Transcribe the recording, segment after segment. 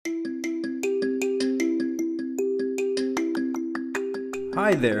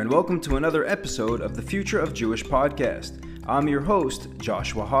Hi there, and welcome to another episode of the Future of Jewish podcast. I'm your host,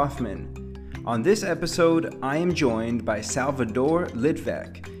 Joshua Hoffman. On this episode, I am joined by Salvador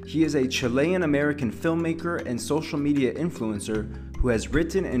Litvak. He is a Chilean-American filmmaker and social media influencer who has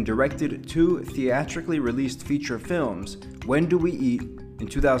written and directed two theatrically released feature films, When Do We Eat in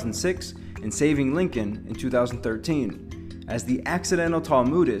 2006 and Saving Lincoln in 2013. As the accidental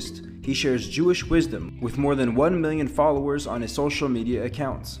Talmudist, he shares Jewish wisdom with more than 1 million followers on his social media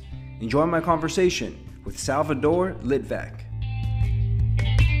accounts. Enjoy my conversation with Salvador Litvak.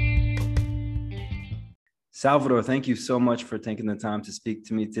 Salvador, thank you so much for taking the time to speak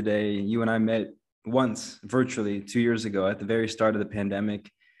to me today. You and I met once virtually 2 years ago at the very start of the pandemic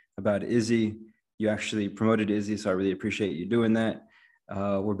about Izzy. You actually promoted Izzy, so I really appreciate you doing that.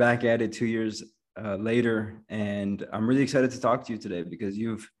 We're back at it 2 years later, and I'm really excited to talk to you today because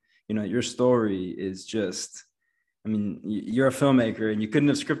your story is just, you're a filmmaker and you couldn't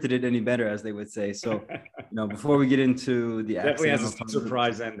have scripted it any better, as they would say. So, before we get into the definitely has a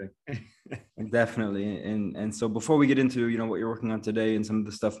surprise ending. Definitely. And so before we get into, what you're working on today and some of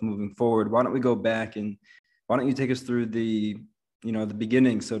the stuff moving forward, why don't we go back and why don't you take us through the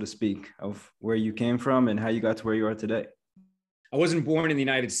beginning, so to speak, of where you came from and how you got to where you are today? I wasn't born in the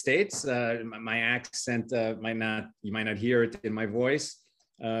United States. My accent, you might not hear it in my voice.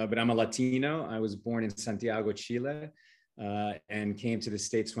 But I'm a Latino. I was born in Santiago, Chile, and came to the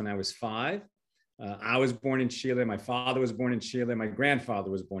States when I was 5. I was born in Chile. My father was born in Chile. My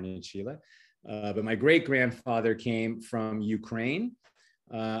grandfather was born in Chile. But my great-grandfather came from Ukraine.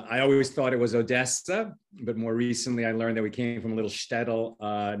 I always thought it was Odessa, but more recently I learned that we came from a little shtetl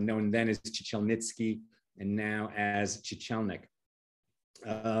known then as Chichelnitsky and now as Chichelnik.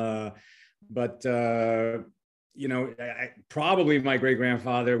 Probably my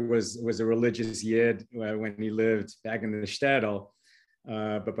great-grandfather was a religious yid when he lived back in the shtetl.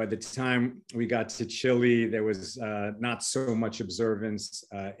 But by the time we got to Chile, there was not so much observance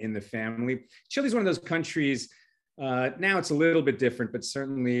in the family. Chile's one of those countries, now it's a little bit different, but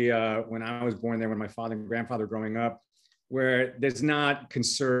certainly when I was born there, when my father and grandfather were growing up, where there's not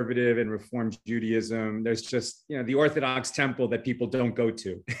conservative and Reformed Judaism. There's just, the Orthodox temple that people don't go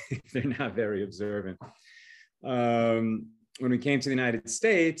to. They're not very observant. When we came to the United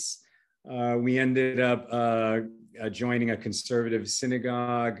States, we ended up joining a conservative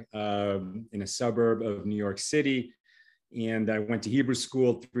synagogue in a suburb of New York City. And I went to Hebrew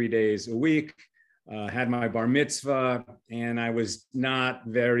school 3 days a week, had my bar mitzvah, and I was not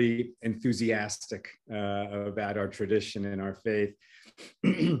very enthusiastic about our tradition and our faith.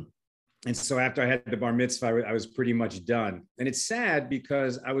 And so after I had the bar mitzvah, I was pretty much done. And it's sad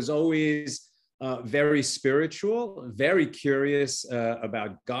because I was always very spiritual, very curious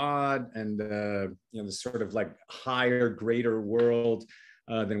about God and the sort of like higher, greater world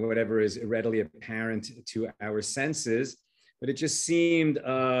than whatever is readily apparent to our senses. But it just seemed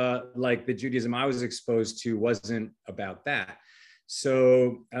like the Judaism I was exposed to wasn't about that.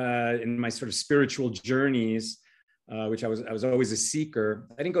 So in my sort of spiritual journeys, which I was always a seeker,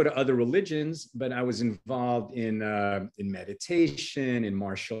 I didn't go to other religions, but I was involved in meditation, in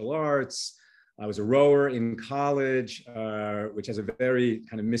martial arts. I was a rower in college, which has a very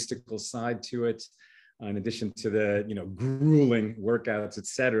kind of mystical side to it, in addition to the grueling workouts, et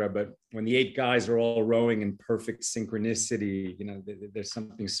cetera. But when the 8 guys are all rowing in perfect synchronicity, there's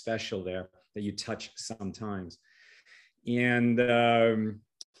something special there that you touch sometimes. And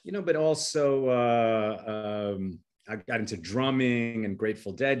but also I got into drumming and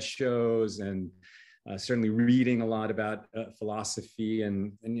Grateful Dead shows and certainly reading a lot about philosophy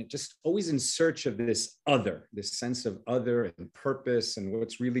and just always in search of this sense of other and purpose and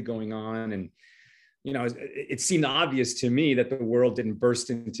what's really going on. And, it seemed obvious to me that the world didn't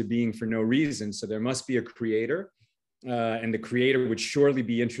burst into being for no reason. So there must be a creator, and the creator would surely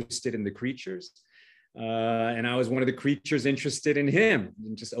be interested in the creatures. And I was one of the creatures interested in him,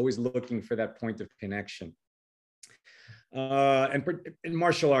 and just always looking for that point of connection. And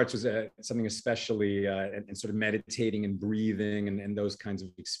martial arts was something especially, and sort of meditating and breathing and those kinds of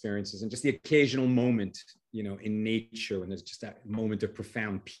experiences, and just the occasional moment, in nature when there's just that moment of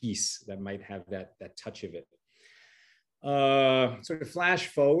profound peace that might have that touch of it. Sort of flash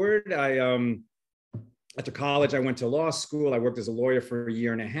forward, after college, I went to law school. I worked as a lawyer for 1.5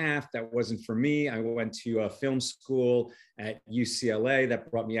 years. That wasn't for me. I went to film school at UCLA.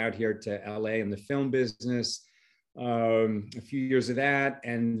 That brought me out here to LA in the film business. A few years of that.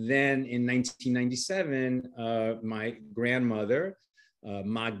 And then in 1997, my grandmother,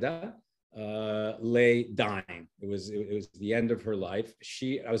 Magda, lay dying. It was the end of her life.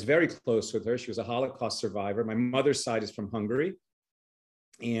 I was very close with her. She was a Holocaust survivor. My mother's side is from Hungary.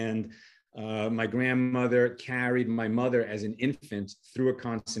 And my grandmother carried my mother as an infant through a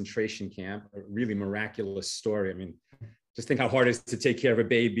concentration camp, a really miraculous story. I mean, just think how hard it is to take care of a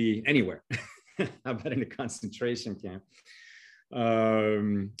baby anywhere. How about in a concentration camp?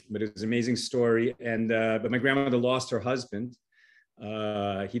 But it was an amazing story. And but my grandmother lost her husband.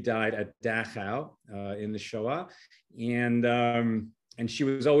 He died at Dachau in the Shoah. And she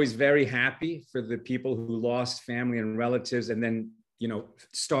was always very happy for the people who lost family and relatives and then, you know,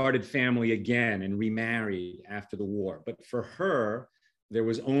 started family again and remarried after the war. But for her, there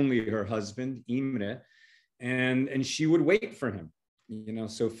was only her husband, Imre, and she would wait for him, you know,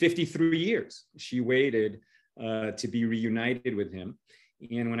 so 53 years she waited to be reunited with him.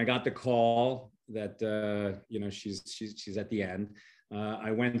 And when I got the call that, you know, she's at the end, I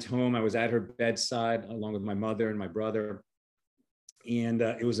went home, I was at her bedside along with my mother and my brother. And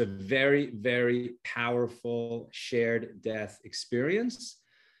it was a very, very powerful shared death experience.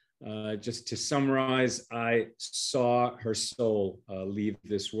 Just to summarize, I saw her soul leave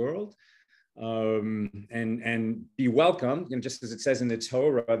this world and be welcomed, you know, just as it says in the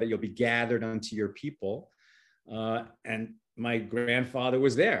Torah that you'll be gathered unto your people. And my grandfather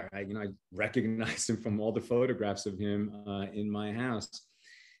was there. I recognized him from all the photographs of him in my house,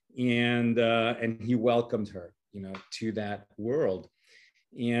 and he welcomed her, you know, to that world.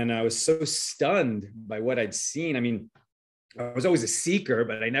 And I was so stunned by what I'd seen. I mean, I was always a seeker,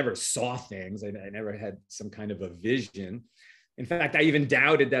 but I never saw things. I never had some kind of a vision. In fact, I even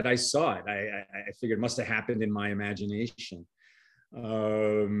doubted that I saw it. I figured it must have happened in my imagination.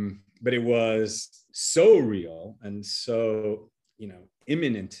 But it was so real and so, you know,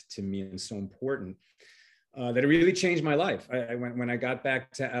 imminent to me and so important that it really changed my life. When I got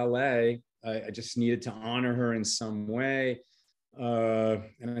back to LA, I just needed to honor her in some way.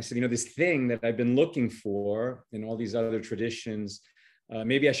 And I said, you know, this thing that I've been looking for in all these other traditions,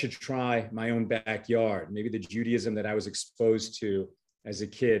 maybe I should try my own backyard. Maybe the Judaism that I was exposed to as a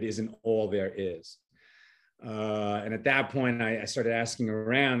kid isn't all there is. And at that point, I started asking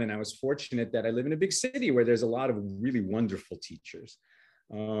around, and I was fortunate that I live in a big city where there's a lot of really wonderful teachers.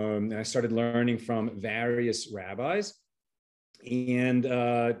 And I started learning from various rabbis. And,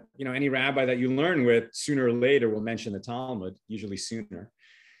 you know, any rabbi that you learn with sooner or later will mention the Talmud, usually sooner.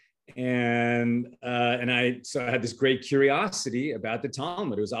 And so I had this great curiosity about the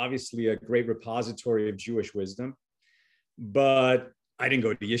Talmud. It was obviously a great repository of Jewish wisdom, but I didn't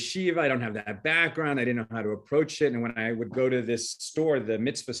go to yeshiva. I don't have that background. I didn't know how to approach it. And when I would go to this store, the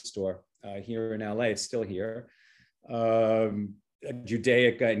mitzvah store here in LA, it's still here, a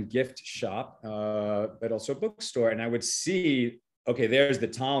Judaic and gift shop, but also a bookstore. And I would see, okay, there's the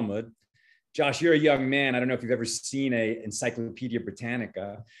Talmud. Josh, you're a young man. I don't know if you've ever seen a Encyclopedia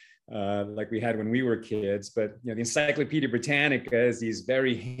Britannica like we had when we were kids, but you know, the Encyclopedia Britannica is these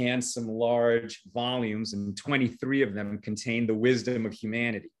very handsome, large volumes, and 23 of them contain the wisdom of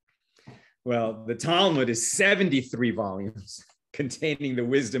humanity. Well, the Talmud is 73 volumes containing the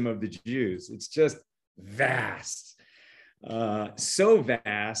wisdom of the Jews. It's just vast. So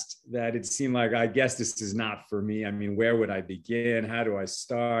vast that it seemed like, I guess this is not for me. I mean, where would I begin? How do I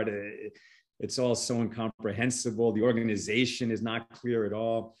start? It's all so incomprehensible. The organization is not clear at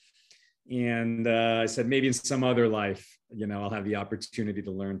all. And I said, maybe in some other life, you know, I'll have the opportunity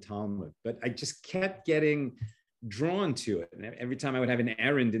to learn Talmud. But I just kept getting drawn to it. And every time I would have an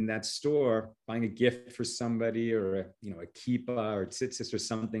errand in that store, buying a gift for somebody, or a kippah or tzitzis or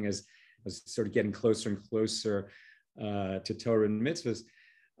something, as I was sort of getting closer and closer to Torah and mitzvahs,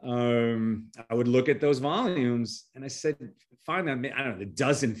 I would look at those volumes, and I said, finally, I don't know, the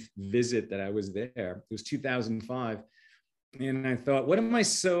dozenth visit that I was there, it was 2005. And I thought, what am I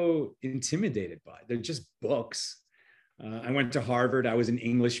so intimidated by? They're just books. I went to Harvard. I was an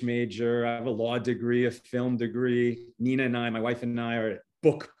English major. I have a law degree, a film degree. Nina and I, my wife and I, are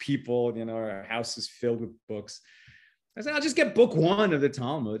book people. You know, our house is filled with books. I said, I'll just get book one of the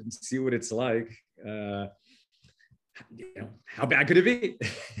Talmud and see what it's like. You know, how bad could it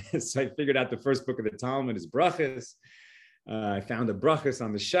be? So I figured out the first book of the Talmud is Brachas. I found the Brachas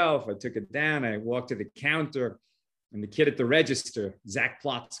on the shelf. I took it down. I walked to the counter, and the kid at the register, Zach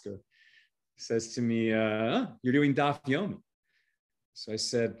Plotzker, says to me, you're doing Daf Yomi. So I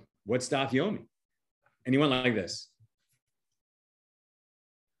said, what's Daf Yomi? And he went like this.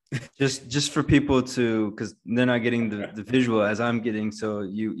 Just for people to, because they're not getting the visual as I'm getting. So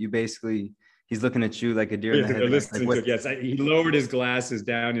you basically, he's looking at you like a deer in the headlights. Like, yes, he lowered his glasses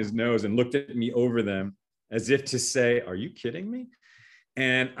down his nose and looked at me over them as if to say, are you kidding me?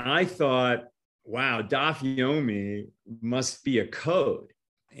 And I thought, wow, Daf Yomi must be a code.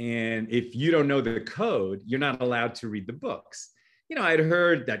 And if you don't know the code, you're not allowed to read the books. I'd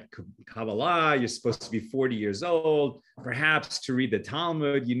heard that Kabbalah, you're supposed to be 40 years old. Perhaps to read the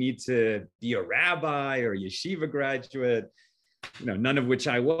Talmud, you need to be a rabbi or a yeshiva graduate, none of which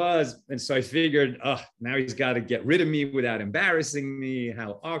I was. And so I figured, now he's got to get rid of me without embarrassing me.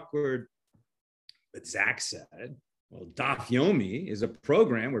 How awkward. But Zach said, well, Daf Yomi is a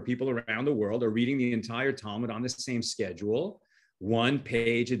program where people around the world are reading the entire Talmud on the same schedule, 1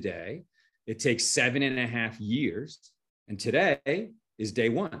 page a day. It takes 7.5 years. And today is day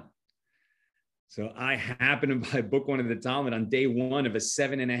 1. So I happened to buy book 1 of the Talmud on day 1 of a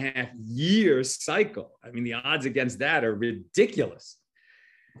 7.5-year cycle. I mean, the odds against that are ridiculous.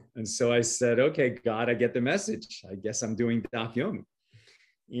 And so I said, okay, God, I get the message. I guess I'm doing Daf Yomi.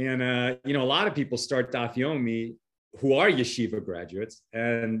 And, a lot of people start Daf Yomi who are yeshiva graduates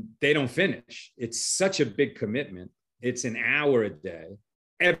and they don't finish. It's such a big commitment. It's an hour a day,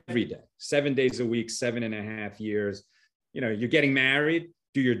 every day, 7 days a week, 7.5 years. You're getting married,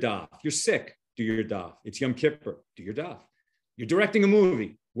 do your daf. You're sick, do your daf. It's Yom Kippur, do your daf. You're directing a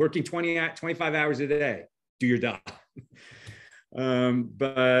movie, working 25 hours a day, do your daf.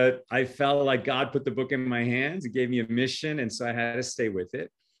 But I felt like God put the book in my hands. It gave me a mission, and so I had to stay with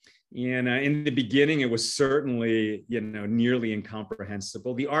it. And in the beginning, it was certainly, nearly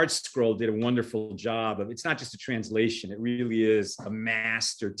incomprehensible. The Art Scroll did a wonderful job of, it's not just a translation. It really is a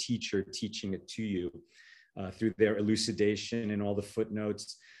master teacher teaching it to you through their elucidation and all the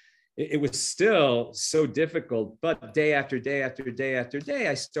footnotes. It was still so difficult, but day after day after day after day,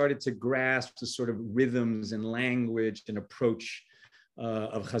 I started to grasp the sort of rhythms and language and approach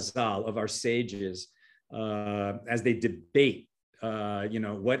of Chazal, of our sages, as they debate.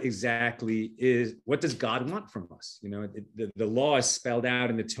 What does God want from us? The law is spelled out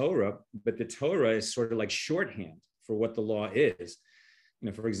in the Torah, but the Torah is sort of like shorthand for what the law is.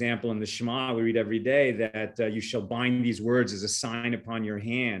 For example, in the Shema, we read every day that you shall bind these words as a sign upon your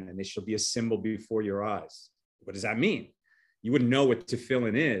hand, and they shall be a symbol before your eyes. What does that mean? You wouldn't know what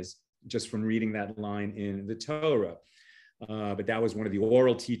tefillin is just from reading that line in the Torah. But that was one of the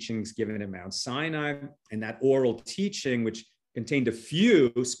oral teachings given at Mount Sinai. And that oral teaching, which contained a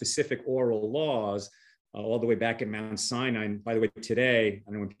few specific oral laws all the way back at Mount Sinai. And by the way, today, I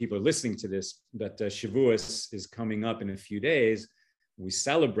don't know when people are listening to this, but Shavuos is coming up in a few days. We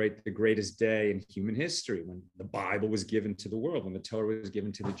celebrate the greatest day in human history, when the Bible was given to the world, when the Torah was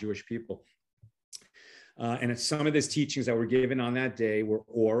given to the Jewish people. And some of these teachings that were given on that day were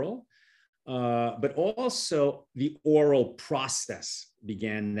oral, but also the oral process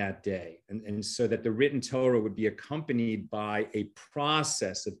began that day. And so that the written Torah would be accompanied by a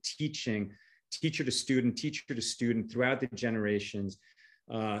process of teaching, teacher to student throughout the generations,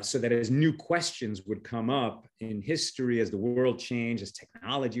 so that as new questions would come up in history, as the world changed, as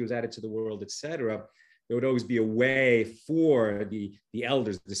technology was added to the world, et cetera, there would always be a way for the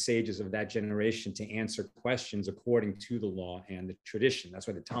elders, the sages of that generation, to answer questions according to the law and the tradition. That's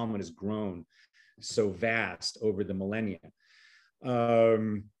why the Talmud has grown so vast over the millennia.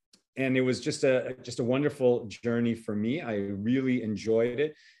 And it was just a wonderful journey for me. I really enjoyed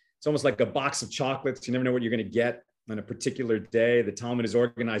it. It's almost like a box of chocolates. You never know what you're going to get on a particular day. The Talmud is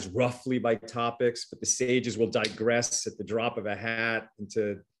organized roughly by topics, but the sages will digress at the drop of a hat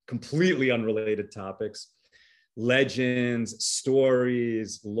into completely unrelated topics: legends,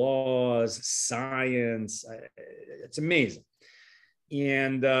 stories, laws, science. It's amazing.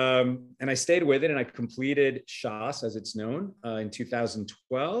 And I stayed with it, and I completed Shas, as it's known, in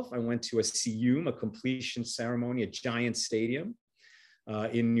 2012. I went to a siyum, a completion ceremony, a giant stadium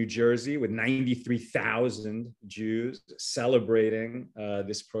in New Jersey with 93,000 Jews celebrating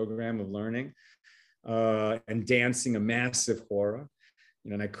this program of learning and dancing a massive hora.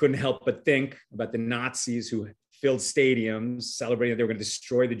 And I couldn't help but think about the Nazis who filled stadiums, celebrating that they were going to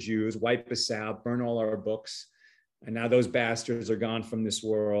destroy the Jews, wipe us out, burn all our books. And now those bastards are gone from this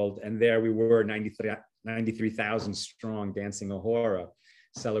world. And there we were, 93,000 strong, dancing a hora,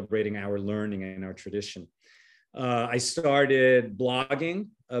 celebrating our learning and our tradition. I started blogging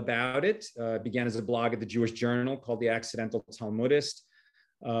about it. Began as a blog at the Jewish Journal called The Accidental Talmudist.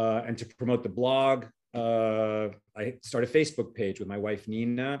 And to promote the blog, I started a Facebook page with my wife,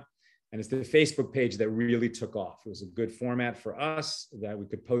 Nina. And it's the Facebook page that really took off. It was a good format for us that we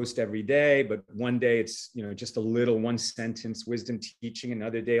could post every day, but one day it's, just a little one sentence wisdom teaching,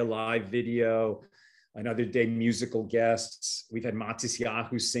 another day a live video, another day musical guests. We've had Matis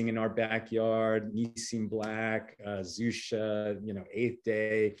Yahu sing in our backyard, Nisim Black, Zusha, Eighth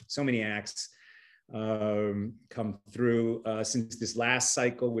Day, so many acts come through since this last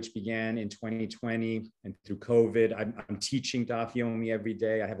cycle, which began in 2020, and through COVID. I'm teaching Daf Yomi every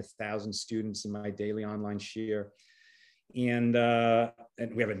day. I have 1,000 students in my daily online shir. And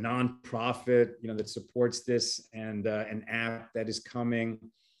we have a nonprofit, that supports this, and an app that is coming,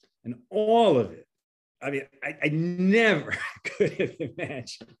 and all of it. I mean, I never could have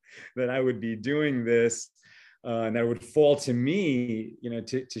imagined that I would be doing this, and that it would fall to me,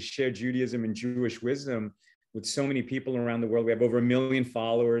 to share Judaism and Jewish wisdom with so many people around the world. We have over 1 million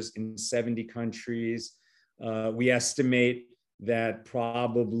followers in 70 countries. We estimate that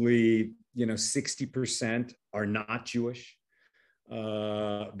probably 60% are not Jewish,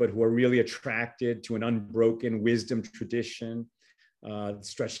 but who are really attracted to an unbroken wisdom tradition,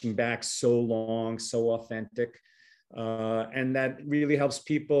 stretching back so long, so authentic, and that really helps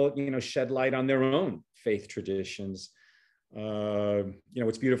people, shed light on their own faith traditions.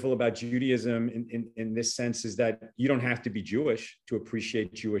 What's beautiful about Judaism in this sense is that you don't have to be Jewish to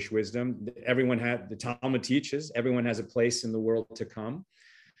appreciate Jewish wisdom. The Talmud teaches, everyone has a place in the world to come.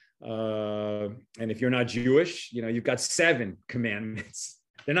 And if you're not Jewish, you've got 7 commandments.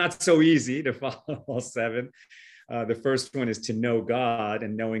 They're not so easy to follow all 7. The first one is to know God,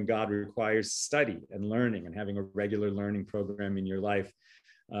 and knowing God requires study and learning and having a regular learning program in your life.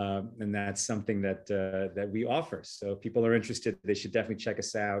 And that's something that we offer. So if people are interested, they should definitely check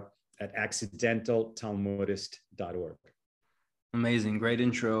us out at accidentaltalmudist.org. Amazing. Great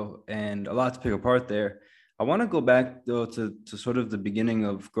intro, and a lot to pick apart there. I want to go back though to sort of the beginning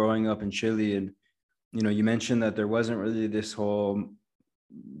of growing up in Chile. And, you mentioned that there wasn't really this whole,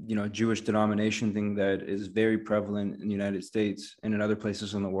 Jewish denomination thing that is very prevalent in the United States and in other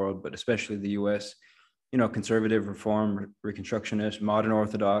places in the world, but especially the US. Conservative, Reform, Reconstructionist, Modern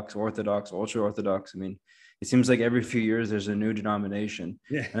Orthodox, Orthodox, Ultra Orthodox. I mean, it seems like every few years there's a new denomination.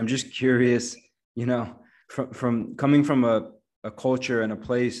 Yeah. And I'm just curious, from coming from a culture and a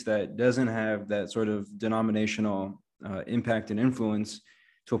place that doesn't have that sort of denominational impact and influence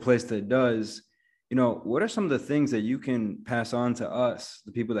to a place that does, what are some of the things that you can pass on to us,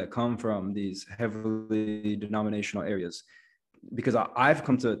 the people that come from these heavily denominational areas? Because I've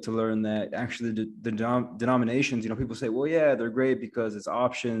come to learn that actually the denominations, people say, well, yeah, they're great because it's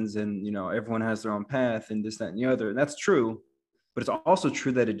options and, everyone has their own path and this, that, and the other. And that's true. But it's also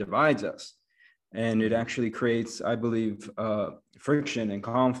true that it divides us. And it actually creates, I believe, friction and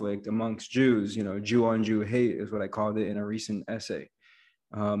conflict amongst Jews. Jew on Jew hate is what I called it in a recent essay.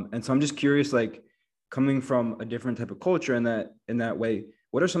 And so I'm just curious, like, coming from a different type of culture in that way,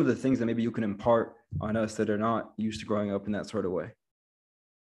 what are some of the things that maybe you can impart on us that are not used to growing up in that sort of way?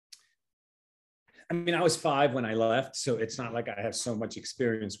 I mean, I was 5 when I left, so it's not like I have so much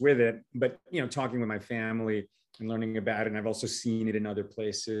experience with it, but, talking with my family and learning about it. And I've also seen it in other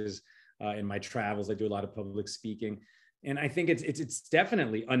places. In my travels, I do a lot of public speaking. And I think it's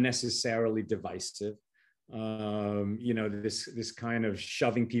definitely unnecessarily divisive. This kind of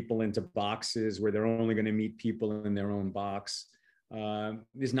shoving people into boxes where they're only going to meet people in their own box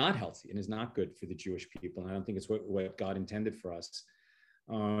is not healthy and is not good for the Jewish people. And I don't think it's what God intended for us.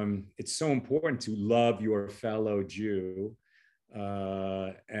 It's so important to love your fellow Jew.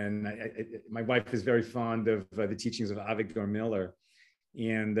 And my wife is very fond of the teachings of Avigdor Miller.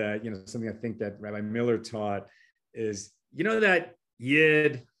 And, something I think that Rabbi Miller taught is, that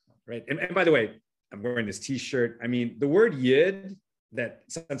Yid, right? And by the way, I'm wearing this t-shirt. I mean, the word Yid, that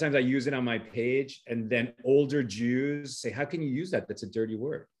sometimes I use it on my page, and then older Jews say, how can you use that? That's a dirty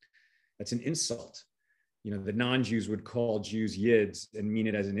word. That's an insult. The non-Jews would call Jews Yids and mean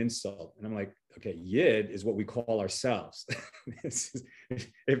it as an insult. And I'm like, okay, Yid is what we call ourselves.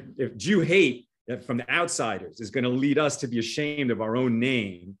 If Jew hate from the outsiders is going to lead us to be ashamed of our own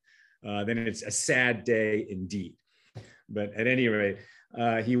name, then it's a sad day indeed. But at any rate,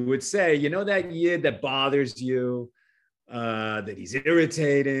 he would say, that Yid that bothers you, that he's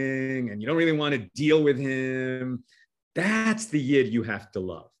irritating and you don't really want to deal with him, that's the Yid you have to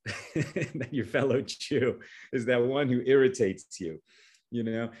love. That your fellow Jew is that one who irritates you,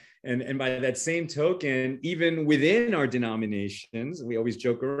 and by that same token, even within our denominations, we always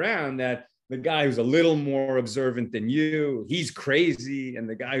joke around that the guy who's a little more observant than you, he's crazy, and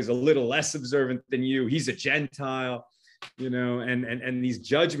the guy who's a little less observant than you, he's a Gentile. And these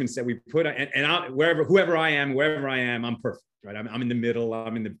judgments that we put on, and whoever I am, wherever I am, I'm perfect, right? I'm in the middle.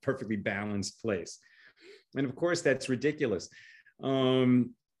 I'm in the perfectly balanced place. And of course, that's ridiculous.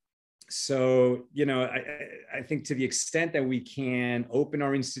 So, I think to the extent that we can open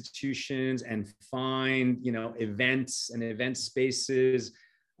our institutions and find, events and event spaces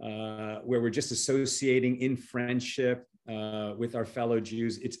where we're just associating in friendship with our fellow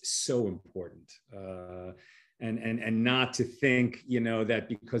Jews, it's so important. and not to think, that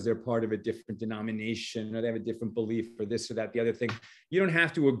because they're part of a different denomination or they have a different belief or this or that, the other thing, you don't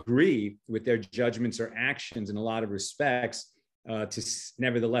have to agree with their judgments or actions in a lot of respects, to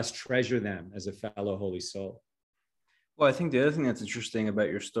nevertheless treasure them as a fellow holy soul. Well, I think the other thing that's interesting about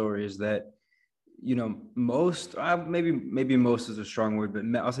your story is that, most, maybe most is a strong word,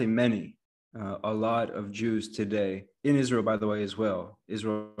 but I'll say many, a lot of Jews today, in Israel, by the way, as well,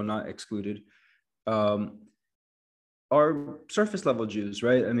 Israel not excluded, are surface level Jews,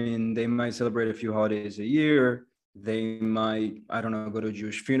 right? I mean, they might celebrate a few holidays a year. They might, I don't know, go to a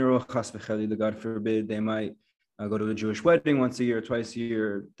Jewish funeral, chas v'chelila, God forbid. They might go to a Jewish wedding once a year, twice a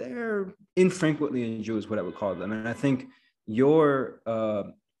year. They're infrequently in Jews, what I would call them. And I think your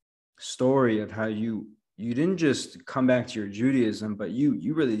story of how you didn't just come back to your Judaism, but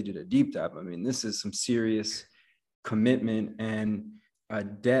you really did a deep dive. I mean, this is some serious commitment and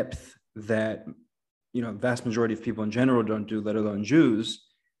depth that vast majority of people in general don't do, let alone Jews.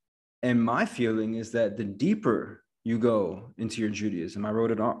 And my feeling is that the deeper you go into your Judaism, I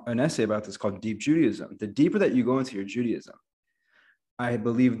wrote an essay about this called Deep Judaism. The deeper that you go into your Judaism, I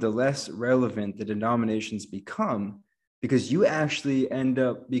believe the less relevant the denominations become, because you actually end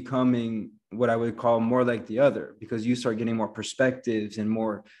up becoming what I would call more like the other, because you start getting more perspectives and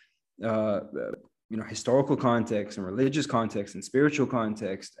more historical context and religious context and spiritual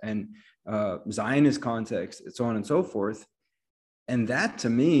context and Zionist context and so on and so forth. And that, to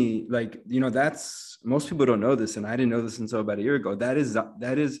me, that's, most people don't know this, and I didn't know this until about a year ago. That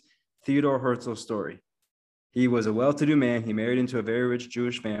is Theodore Herzl's story. He was a well-to-do man. He married into a very rich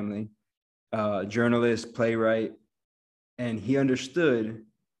Jewish family, journalist, playwright, and he understood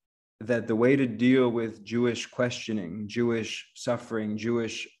that the way to deal with Jewish questioning, Jewish suffering,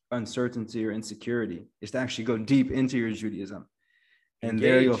 Jewish uncertainty or insecurity is to actually go deep into your Judaism. And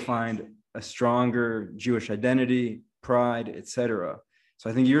there you'll find a stronger Jewish identity, pride, etc. So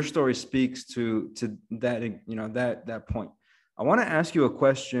I think your story speaks to that, that point. I want to ask you a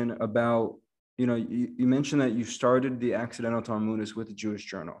question about, you mentioned that you started the Accidental Talmudist with the Jewish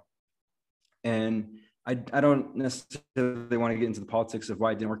Journal. And I don't necessarily want to get into the politics of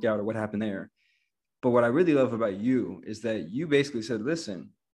why it didn't work out or what happened there. But what I really love about you is that you basically said,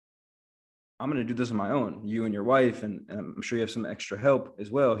 listen, I'm going to do this on my own, you and your wife, and I'm sure you have some extra help as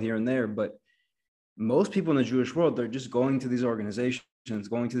well here and there. But most people in the Jewish world, they're just going to these organizations,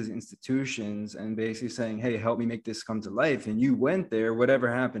 going to these institutions and basically saying, hey, help me make this come to life. And you went there,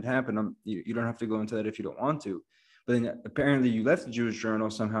 whatever happened. You don't have to go into that if you don't want to. But then apparently you left the Jewish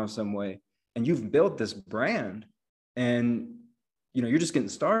Journal somehow, some way, and you've built this brand and, you're just getting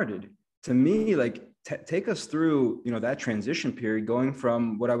started. To me, take us through, that transition period, going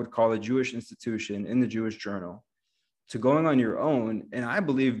from what I would call a Jewish institution in the Jewish Journal to going on your own. And I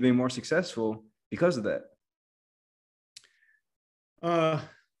believe being more successful because of that. Well,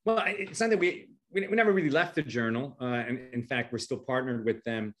 it's not that we never really left the Journal. And in fact, we're still partnered with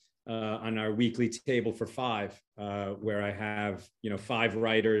them on our weekly table for five, where I have, 5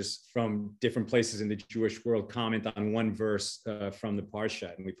 writers from different places in the Jewish world comment on one verse from the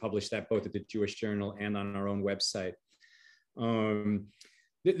Parsha. And we publish that both at the Jewish Journal and on our own website.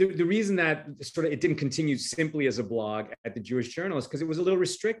 The reason that it didn't continue simply as a blog at the Jewish Journal is because it was a little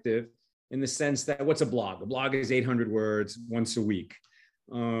restrictive in the sense that what's a blog? A blog is 800 words once a week.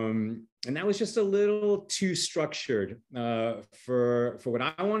 And that was just a little too structured for what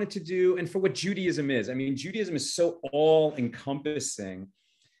I wanted to do and for what Judaism is. I mean, Judaism is so all-encompassing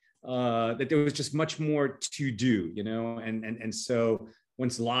that there was just much more to do, and so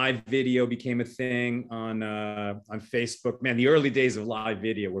once live video became a thing on Facebook, man, the early days of live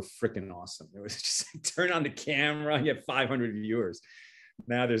video were freaking awesome. It was just turn on the camera, you have 500 viewers.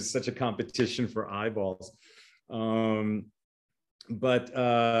 Now there's such a competition for eyeballs. But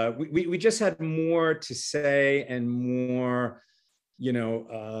we just had more to say and more,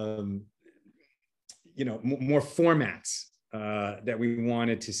 more formats that we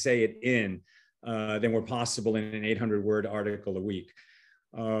wanted to say it in than were possible in an 800-word article a week.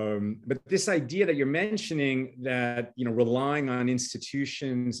 But this idea that you're mentioning, that, relying on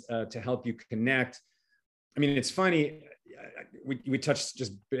institutions to help you connect. I mean, it's funny. We touched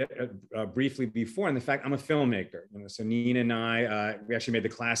just briefly before on the fact I'm a filmmaker. So Nina and I, we actually made the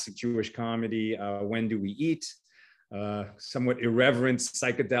classic Jewish comedy, When Do We Eat? Somewhat irreverent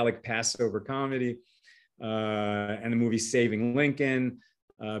psychedelic Passover comedy, and the movie Saving Lincoln,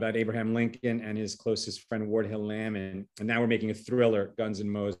 about Abraham Lincoln and his closest friend Ward Hill Lamb, and now we're making a thriller, Guns N'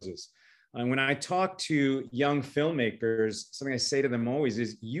 Moses. And when I talk to young filmmakers, something I say to them always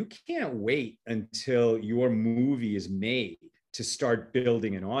is, you can't wait until your movie is made to start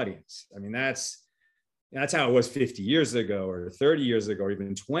building an audience. I mean, that's That's how it was 50 years ago or 30 years ago, or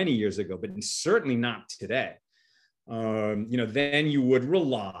even 20 years ago, but certainly not today. Then you would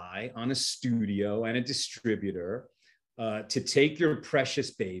rely on a studio and a distributor to take your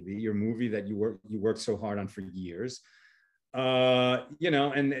precious baby, your movie that you worked so hard on for years, and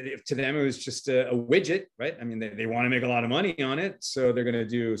to them it was just a widget, right? I mean, they want to make a lot of money on it, so they're going to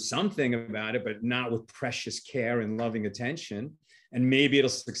do something about it, but not with precious care and loving attention. And maybe it'll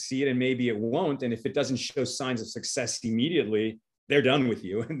succeed and maybe it won't. And if it doesn't show signs of success immediately, they're done with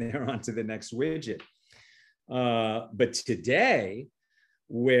you and they're on to the next widget. But today,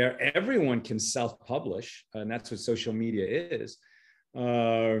 where everyone can self-publish, and that's what social media is,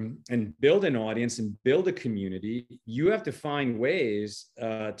 and build an audience and build a community, you have to find ways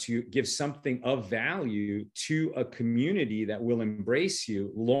to give something of value to a community that will embrace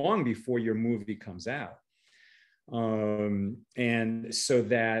you long before your movie comes out. And so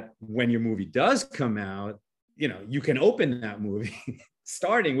that when your movie does come out, you can open that movie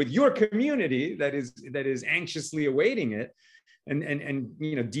starting with your community that is anxiously awaiting it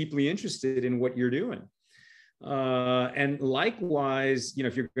and deeply interested in what you're doing. And likewise,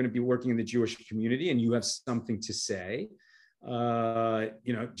 if you're going to be working in the Jewish community and you have something to say,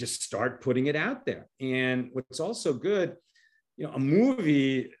 just start putting it out there. And what's also good, a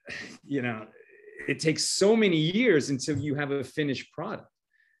movie, it takes so many years until you have a finished product.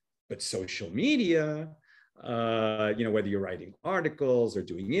 But social media, whether you're writing articles or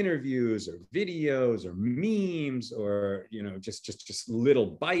doing interviews or videos or memes or, just little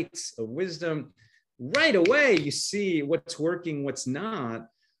bites of wisdom, right away you see what's working, what's not.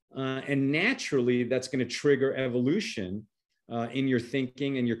 And naturally, that's going to trigger evolution in your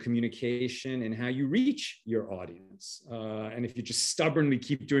thinking and your communication and how you reach your audience. And if you just stubbornly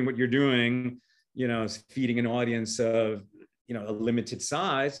keep doing what you're doing, feeding an audience of, a limited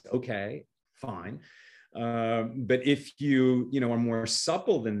size, okay, fine. But if you, are more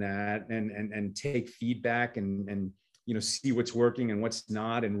supple than that and take feedback and see what's working and what's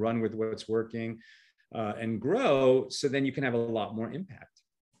not and run with what's working and grow, so then you can have a lot more impact.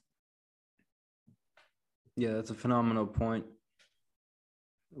 Yeah, that's a phenomenal point.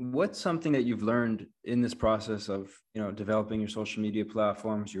 What's something that you've learned in this process of, developing your social media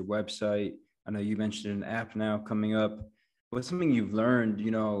platforms, your website? I know you mentioned an app now coming up. What's something you've learned,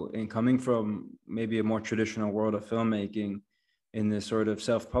 in coming from maybe a more traditional world of filmmaking in this sort of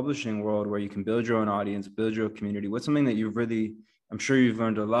self-publishing world where you can build your own audience, build your community? What's something that you've really, I'm sure you've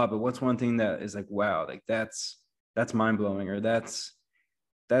learned a lot, but what's one thing that is like, wow, like that's mind-blowing, or that's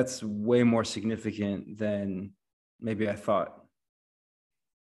way more significant than maybe I thought?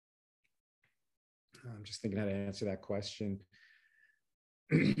 I'm just thinking how to answer that question.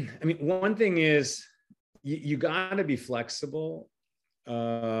 I mean, one thing is you got to be flexible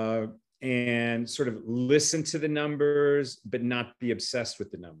and sort of listen to the numbers, but not be obsessed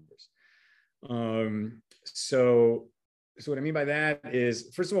with the numbers. So what I mean by that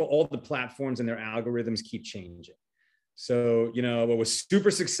is, first of all the platforms and their algorithms keep changing. So, what was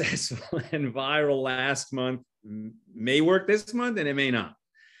super successful and viral last month may work this month and it may not.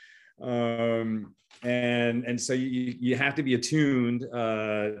 And so you have to be attuned,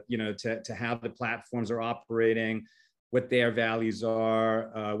 to how the platforms are operating, what their values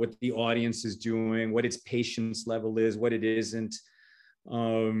are, what the audience is doing, what its patience level is, what it isn't.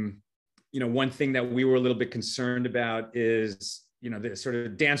 One thing that we were a little bit concerned about is, the sort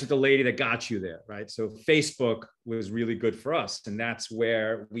of dance with the lady that got you there, right? So Facebook was really good for us, and that's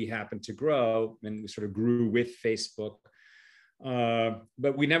where we happened to grow, and we sort of grew with Facebook.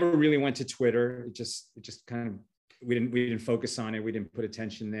 But we never really went to Twitter. It just kind of, we didn't focus on it. We didn't put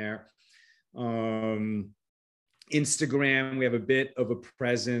attention there. Instagram, we have a bit of a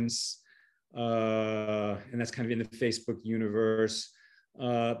presence, and that's kind of in the Facebook universe.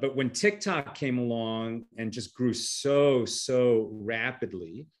 But when TikTok came along and just grew so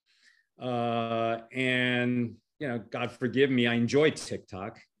rapidly, and, God forgive me, I enjoy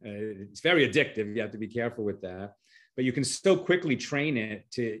TikTok. It's very addictive. You have to be careful with that. But you can so quickly train it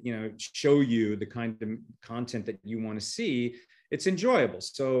to, show you the kind of content that you want to see. It's enjoyable.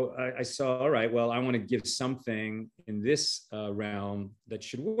 So I saw, all right, well, I want to give something in this realm that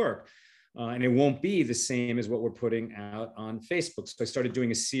should work. And it won't be the same as what we're putting out on Facebook. So I started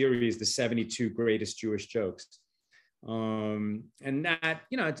doing a series, the 72 Greatest Jewish Jokes. And that,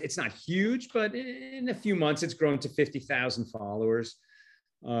 it's not huge, but in a few months, it's grown to 50,000 followers.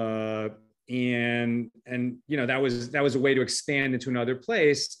 And that was a way to expand into another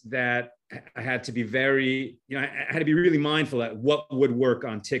place that I had to be very, I had to be really mindful at what would work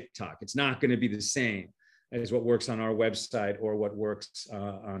on TikTok. It's not going to be the same as what works on our website or what works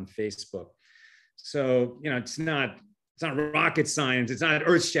on Facebook. So, it's not rocket science. It's not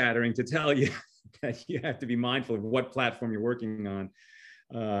earth shattering to tell you that you have to be mindful of what platform you're working on,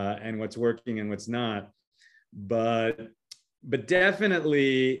 and what's working and what's not. But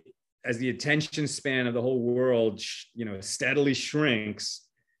definitely, as the attention span of the whole world, steadily shrinks,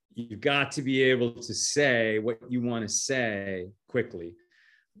 you've got to be able to say what you want to say quickly,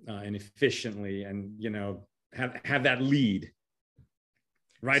 and efficiently, and have that lead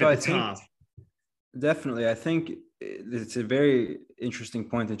right at the top. Definitely, I think it's a very interesting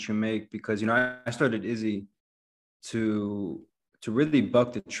point that you make, because I started Izzy to really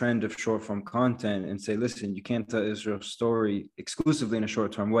buck the trend of short form content and say, listen, you can't tell Israel's story exclusively in a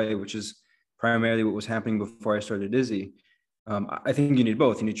short term way, which is primarily what was happening before I started Izzy. I think you need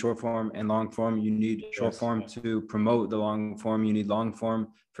both. You need short form and long form. You need short form to promote the long form. You need long form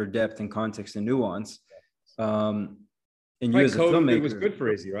for depth and context and nuance. And you as a filmmaker, it was good for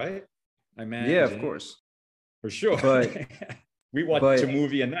Izzy, right? I imagine. Yeah, of course, for sure. But we watch a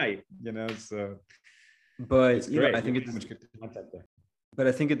movie a night, so. But it's great. I think But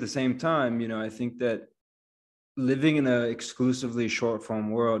I think at the same time, I think that living in an exclusively short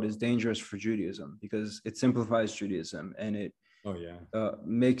form world is dangerous for Judaism, because it simplifies Judaism, and it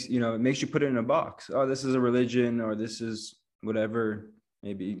makes you put it in a box. Oh, this is a religion, or this is whatever.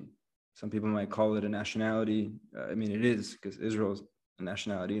 Maybe some people might call it a nationality. I mean, it is, because Israel is a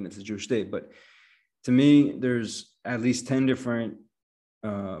nationality and it's a Jewish state. But to me, there's at least 10 different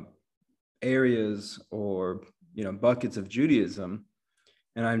areas or buckets of Judaism,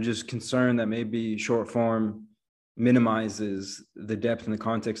 and I'm just concerned that maybe short form minimizes the depth and the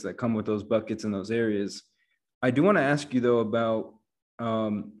context that come with those buckets and those areas. I do want to ask you though about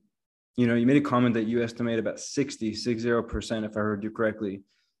you made a comment that you estimate about 60%, if I heard you correctly,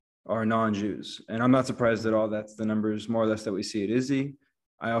 are non-Jews, and I'm not surprised at all. That's the numbers more or less that we see at Izzy.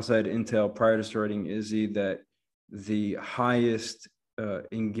 I also had intel prior to starting Izzy that the highest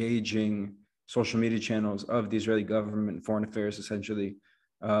engaging social media channels of the Israeli government, foreign affairs essentially,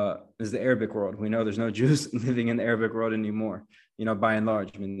 is the Arabic world. We know there's no Jews living in the Arabic world anymore, by and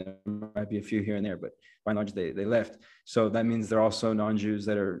large. I mean, there might be a few here and there, but by and large, they left. So that means they're also non-Jews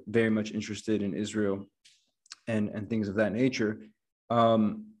that are very much interested in Israel and things of that nature.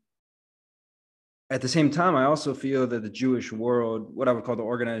 At the same time, I also feel that the Jewish world, what I would call the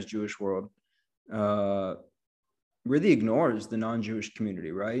organized Jewish world, really ignores the non-Jewish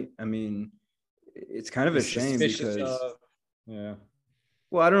community, right? I mean, it's kind of a shame because,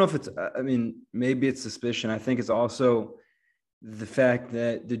 well, I don't know if it's, maybe it's suspicion. I think it's also the fact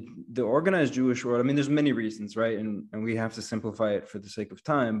that the organized Jewish world, there's many reasons, right? And we have to simplify it for the sake of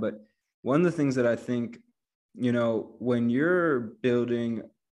time. But one of the things that I think, when you're building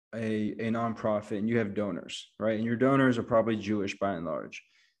a nonprofit and you have donors, right? And your donors are probably Jewish by and large.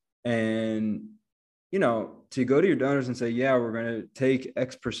 And to go to your donors and say, yeah, we're going to take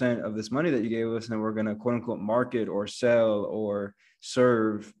X% of this money that you gave us, and we're going to quote unquote market or sell or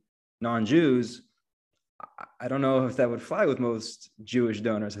serve non-Jews. I don't know if that would fly with most Jewish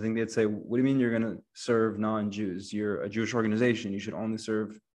donors. I think they'd say, what do you mean you're going to serve non-Jews? You're a Jewish organization. You should only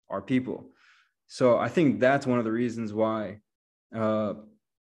serve our people. So I think that's one of the reasons why,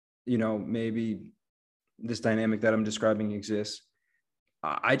 maybe this dynamic that I'm describing exists.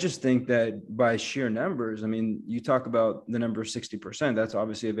 I just think that by sheer numbers, you talk about the number 60%, that's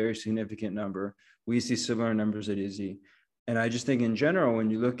obviously a very significant number. We see similar numbers at Izzy. And I just think in general, when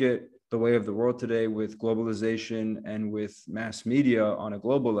you look at the way of the world today with globalization and with mass media on a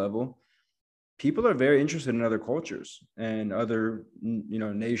global level, people are very interested in other cultures and other,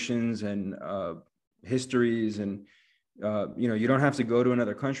 nations and histories. And you don't have to go to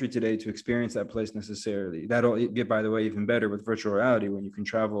another country today to experience that place necessarily. That'll get, by the way, even better with virtual reality when you can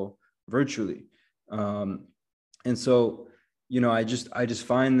travel virtually. And so, I just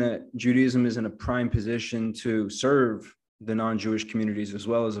find that Judaism is in a prime position to serve the non-Jewish communities as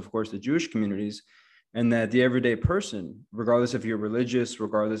well as, of course, the Jewish communities, and that the everyday person, regardless if you're religious,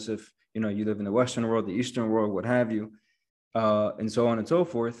 regardless if, you live in the Western world, the Eastern world, what have you, and so on and so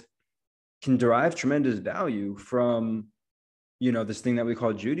forth, can derive tremendous value from, this thing that we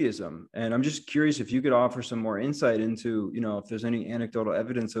call Judaism. And I'm just curious if you could offer some more insight into, if there's any anecdotal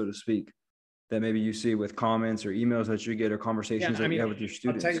evidence, so to speak, that maybe you see with comments or emails that you get or conversations that you have with your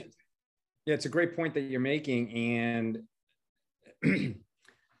students. It's a great point that you're making. And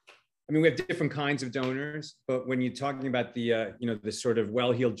we have different kinds of donors, but when you're talking about the, the sort of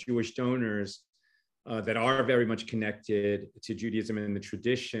well-heeled Jewish donors, that are very much connected to Judaism and the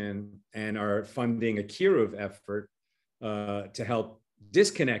tradition and are funding a kiruv effort to help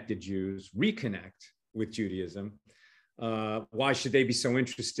disconnected Jews reconnect with Judaism. Why should they be so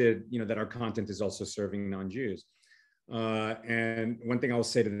interested, that our content is also serving non-Jews? And one thing I'll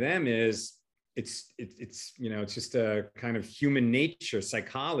say to them is, it's just a kind of human nature,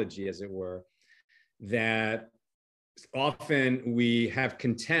 psychology, as it were, that often we have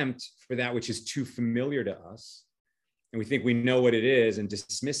contempt for that which is too familiar to us, and we think we know what it is and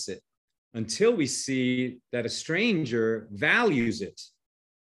dismiss it until we see that a stranger values it.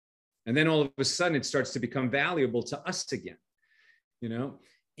 And then all of a sudden it starts to become valuable to us again,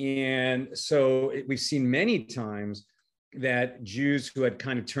 And so we've seen many times that Jews who had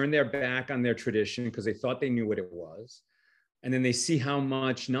kind of turned their back on their tradition because they thought they knew what it was, and then they see how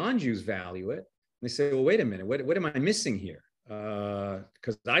much non-Jews value it, and they say, well, wait a minute, what am I missing here?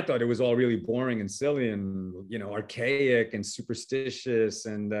 Because I thought it was all really boring and silly and archaic and superstitious,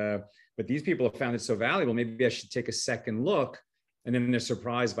 and but these people have found it so valuable. Maybe I should take a second look. And then they're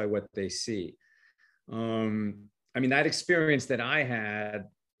surprised by what they see. That experience that I had,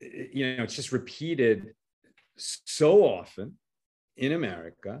 it's just repeated so often in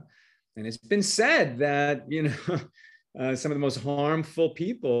America. And it's been said that, some of the most harmful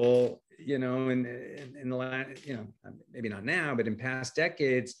people, in the last, maybe not now, but in past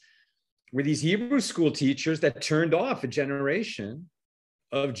decades, were these Hebrew school teachers that turned off a generation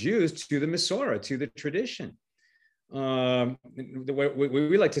of Jews to the Masorah, to the tradition. The way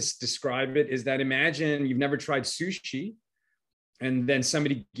we like to describe it is that, imagine you've never tried sushi, and then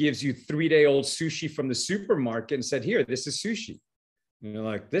somebody gives you 3-day-old sushi from the supermarket and said, here, this is sushi. And you're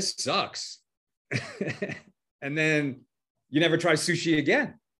like, this sucks. And then you never try sushi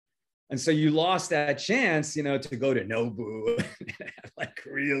again. And so you lost that chance, to go to Nobu and have like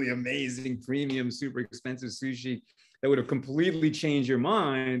really amazing, premium, super expensive sushi that would have completely changed your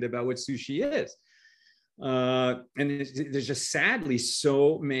mind about what sushi is. And there's just sadly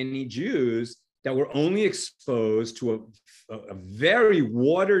so many Jews that were only exposed to a very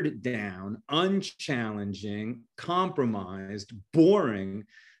watered down, unchallenging, compromised, boring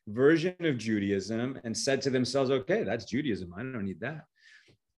version of Judaism, and said to themselves, okay, that's Judaism. I don't need that.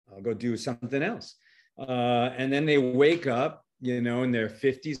 I'll go do something else. And then they wake up, in their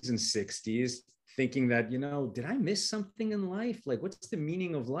 50s and 60s, thinking that, did I miss something in life? Like, what's the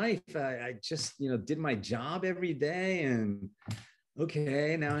meaning of life? I just, did my job every day, and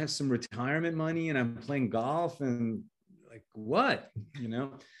okay, now I have some retirement money and I'm playing golf, and like, what,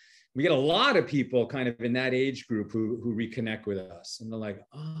 we get a lot of people kind of in that age group who reconnect with us, and they're like,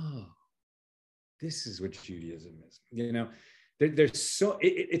 oh, this is what Judaism is.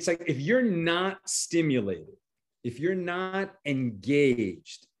 It's like, if you're not stimulated, if you're not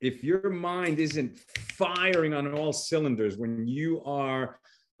engaged, if your mind isn't firing on all cylinders when you are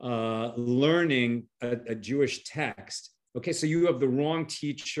learning a Jewish text, okay, so you have the wrong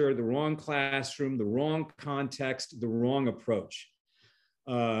teacher, the wrong classroom, the wrong context, the wrong approach,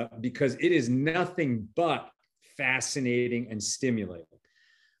 because it is nothing but fascinating and stimulating.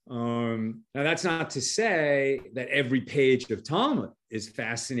 Now, that's not to say that every page of Talmud is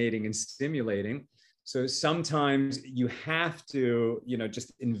fascinating and stimulating. So sometimes you have to,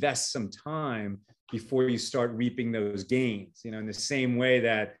 just invest some time before you start reaping those gains, in the same way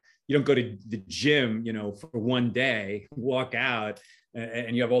that you don't go to the gym, for one day, walk out,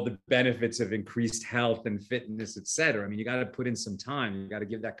 and you have all the benefits of increased health and fitness, et cetera. You got to put in some time. You got to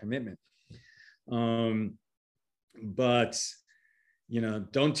give that commitment. But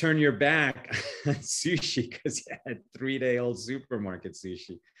don't turn your back on sushi because you had 3-day-old supermarket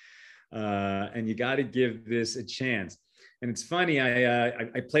sushi. And you got to give this a chance. And it's funny,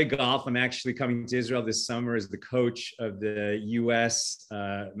 I play golf. I'm actually coming to Israel this summer as the coach of the US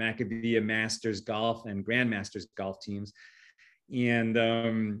Maccabi Masters Golf and Grandmasters golf teams. And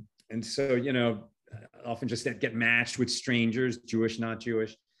so, often just get matched with strangers, Jewish, not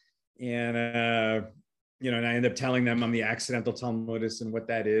Jewish. And, and I end up telling them I'm the accidental Talmudist and what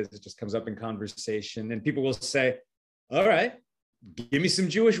that is. It just comes up in conversation. And people will say, all right, give me some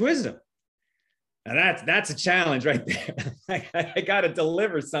Jewish wisdom. Now that's a challenge right there. I got to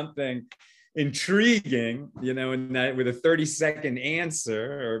deliver something intriguing, and that with a 30-second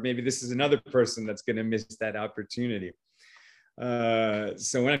answer, or maybe this is another person that's going to miss that opportunity.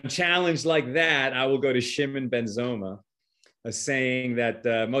 So when I'm challenged like that, I will go to Shimon ben Zoma, a saying that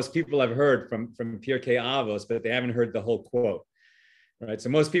most people have heard from Pirkei Avos, but they haven't heard the whole quote. Right? So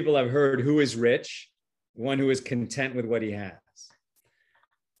most people have heard, who is rich? One who is content with what he has.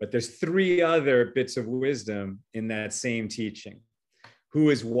 But there's 3 other bits of wisdom in that same teaching.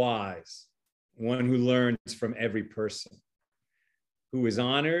 Who is wise? One who learns from every person. Who is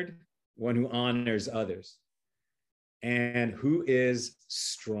honored? One who honors others. And who is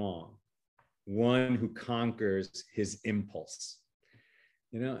strong? one who conquers his impulse.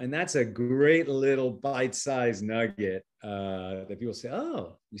 And that's a great little bite-sized nugget that people say,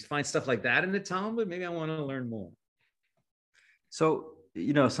 oh, you find stuff like that in the Talmud? Maybe I want to learn more. So,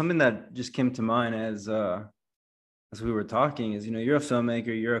 something that just came to mind as we were talking is, you're a filmmaker,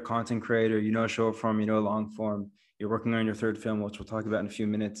 you're a content creator, short form, long form, you're working on your third film, which we'll talk about in a few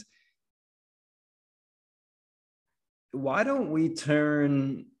minutes. Why don't we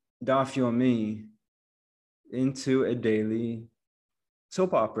turn Daf Yomi into a daily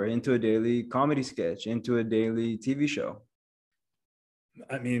soap opera, into a daily comedy sketch, into a daily TV show?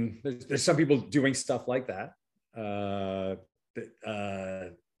 I mean, there's some people doing stuff like that.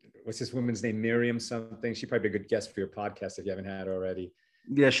 What's this woman's name? Miriam something. She'd probably be a good guest for your podcast if you haven't had already.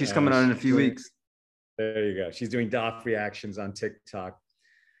 Yeah, she's coming on in a few weeks. There you go. She's doing Daf reactions on TikTok.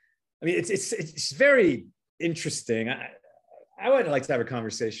 I mean, it's very interesting. I would like to have a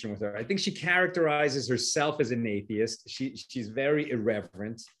conversation with her. I think she characterizes herself as an atheist. She's very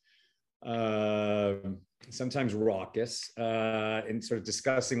irreverent, sometimes raucous, in sort of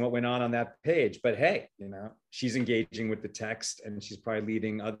discussing what went on that page. But hey, she's engaging with the text, and she's probably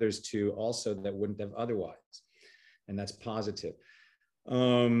leading others to also that wouldn't have otherwise, and that's positive.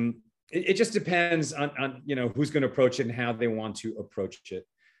 It just depends on who's going to approach it and how they want to approach it.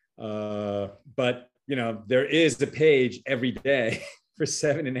 But there is a page every day for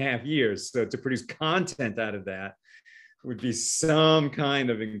 7.5 years. So to produce content out of that would be some kind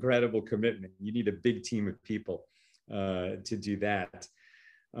of incredible commitment. You need a big team of people to do that.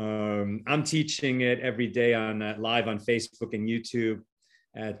 I'm teaching it every day live on Facebook and YouTube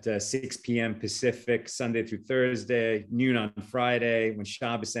at 6 p.m. Pacific, Sunday through Thursday, noon on Friday, when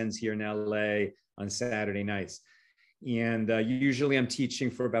Shabbos ends here in LA on Saturday nights. And usually I'm teaching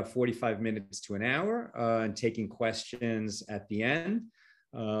for about 45 minutes to an hour and taking questions at the end.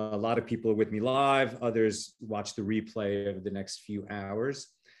 A lot of people are with me live. Others watch the replay over the next few hours.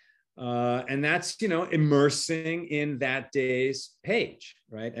 And that's, immersing in that day's page,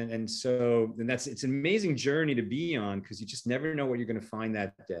 right? And so it's an amazing journey to be on, because you just never know what you're going to find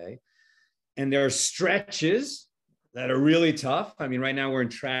that day. And there are stretches that are really tough. I mean, right now we're in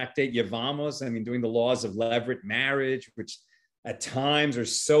Tractate Yevamos. I mean, doing the laws of levirate marriage, which at times are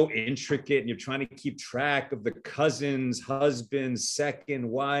so intricate, and you're trying to keep track of the cousin's husband's second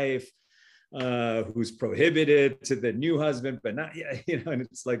wife, who's prohibited to the new husband, but not yet, and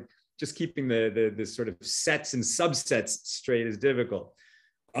it's like just keeping the sort of sets and subsets straight is difficult.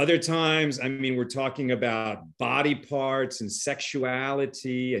 Other times, I mean, we're talking about body parts and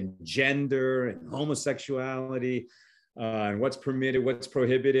sexuality and gender and homosexuality, and what's permitted, what's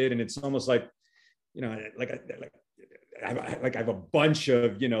prohibited. And it's almost like, I have a bunch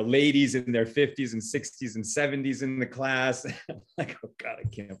of, ladies in their 50s and 60s and 70s in the class. I'm like, oh God, I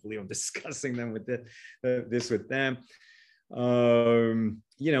can't believe I'm discussing them with this with them.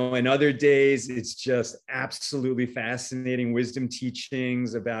 And other days, it's just absolutely fascinating wisdom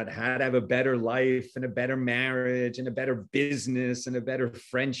teachings about how to have a better life and a better marriage and a better business and a better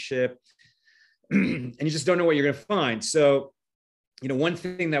friendship. And you just don't know what you're going to find. So, one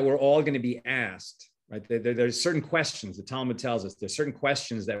thing that we're all going to be asked, right? There's certain questions, the Talmud tells us, there's certain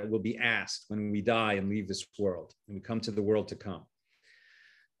questions that will be asked when we die and leave this world, and we come to the world to come.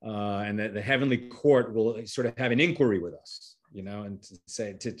 And the heavenly court will sort of have an inquiry with us, and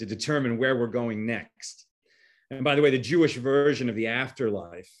to determine where we're going next. And by the way, the Jewish version of the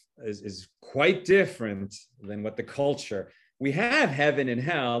afterlife is quite different than what the culture. We have heaven and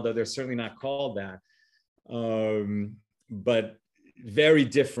hell, though they're certainly not called that, but very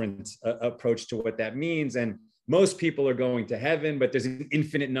different approach to what that means. And most people are going to heaven, but there's an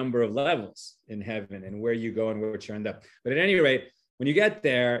infinite number of levels in heaven and where you go and where you end up. But at any rate, when you get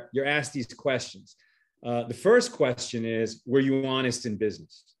there, you're asked these questions. The first question is, were you honest in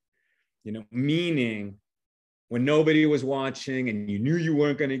business? Meaning when nobody was watching and you knew you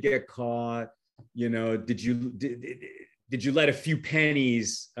weren't going to get caught, did you let a few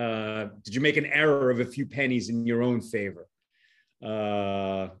pennies, did you make an error of a few pennies in your own favor?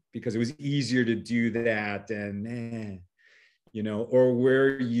 Because it was easier to do that or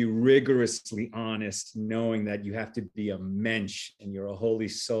were you rigorously honest, knowing that you have to be a mensch and you're a holy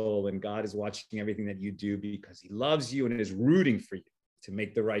soul and God is watching everything that you do because he loves you and is rooting for you to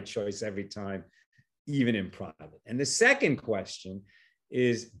make the right choice every time, even in private. And the second question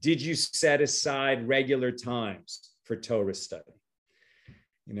is, did you set aside regular times for Torah study?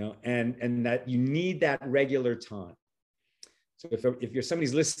 And that you need that regular time. So if you're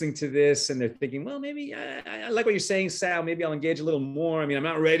somebody's listening to this and they're thinking, well, maybe I like what you're saying, Sal, maybe I'll engage a little more. I mean, I'm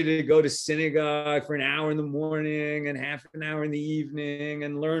not ready to go to synagogue for an hour in the morning and half an hour in the evening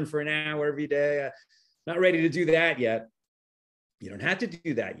and learn for an hour every day. I'm not ready to do that yet. You don't have to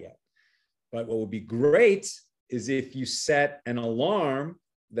do that yet. But what would be great is if you set an alarm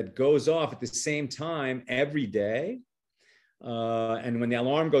that goes off at the same time every day. And when the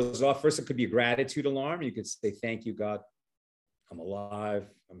alarm goes off, first it could be a gratitude alarm. You could say, thank you, God. I'm alive,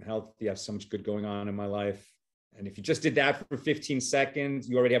 I'm healthy, I have so much good going on in my life. And if you just did that for 15 seconds,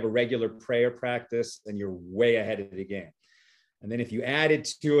 you already have a regular prayer practice and you're way ahead of the game. And then if you added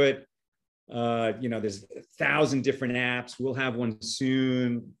to it, there's 1,000 different apps. We'll have one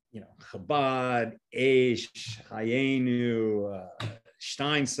soon, Chabad, Aish, Hayenu,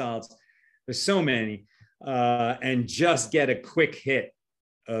 Steinsaltz. There's so many. And just get a quick hit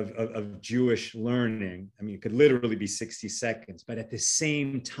of Jewish learning. I mean, it could literally be 60 seconds, but at the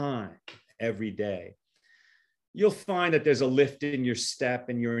same time, every day, you'll find that there's a lift in your step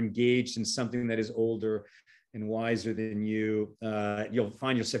and you're engaged in something that is older and wiser than you. You'll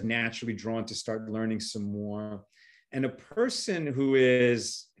find yourself naturally drawn to start learning some more. And a person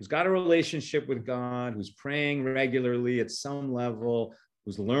who's got a relationship with God, who's praying regularly at some level,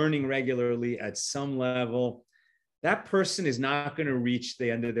 who's learning regularly at some level, that person is not going to reach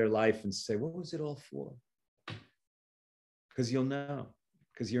the end of their life and say, what was it all for? Because you'll know,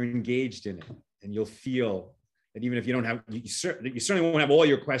 because you're engaged in it. And you'll feel that even if you don't have, you certainly won't have all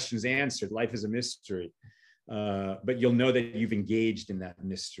your questions answered. Life is a mystery. But you'll know that you've engaged in that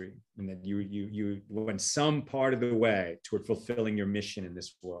mystery and that you went some part of the way toward fulfilling your mission in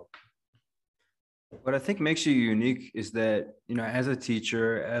this world. What I think makes you unique is that, as a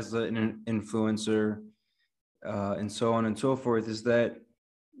teacher, as an influencer, and so on and so forth, is that,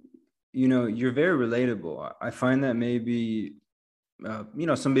 you're very relatable. I find that maybe,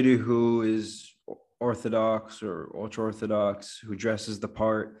 somebody who is Orthodox or ultra-Orthodox, who dresses the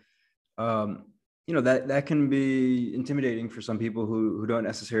part, that can be intimidating for some people who don't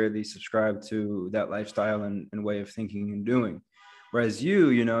necessarily subscribe to that lifestyle and way of thinking and doing. Whereas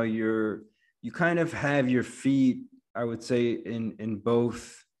you kind of have your feet, I would say, in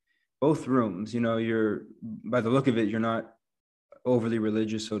both rooms. You're, by the look of it, you're not overly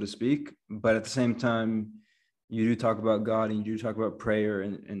religious, so to speak, but at the same time, you do talk about God and you do talk about prayer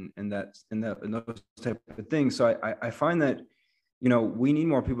and those type of things. So I find that, we need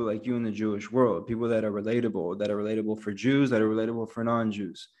more people like you in the Jewish world, people that are relatable for Jews, that are relatable for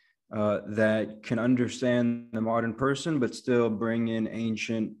non-Jews, that can understand the modern person, but still bring in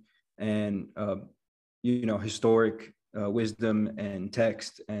ancient and, historic wisdom and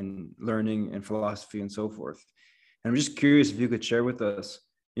text and learning and philosophy and so forth. And I'm just curious if you could share with us,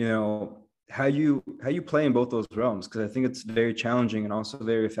 how you play in both those realms, because I think it's very challenging and also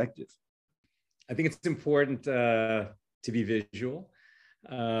very effective. I think it's important to be visual.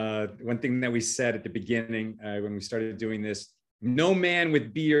 One thing that we said at the beginning when we started doing this, no man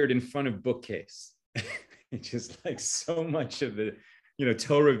with beard in front of bookcase. It's just like so much of the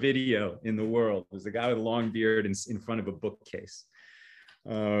Torah video in the world. There's a guy with a long beard in front of a bookcase.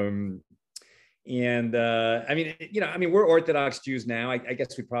 We're Orthodox Jews now. I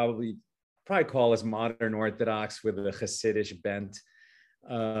guess we probably call us modern Orthodox with a Hasidic bent.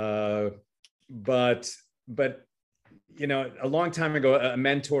 But a long time ago, a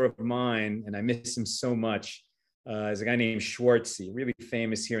mentor of mine, and I miss him so much, is a guy named Schwartzy, really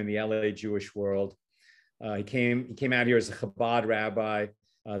famous here in the LA Jewish world. He came out here as a Chabad rabbi,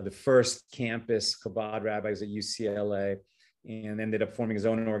 the first campus Chabad rabbis at UCLA, and ended up forming his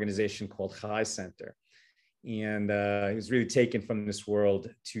own organization called Chai Center. And he was really taken from this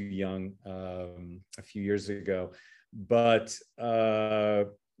world too young a few years ago. But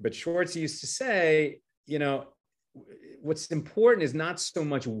Schwartz used to say, what's important is not so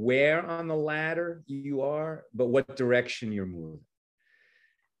much where on the ladder you are, but what direction you're moving.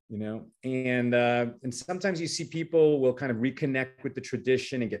 And sometimes you see people will kind of reconnect with the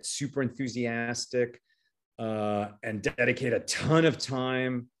tradition and get super enthusiastic and dedicate a ton of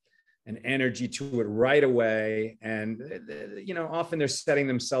time and energy to it right away. And, often they're setting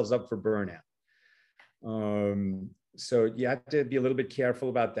themselves up for burnout. So you have to be a little bit careful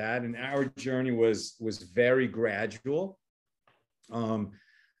about that. And our journey was very gradual.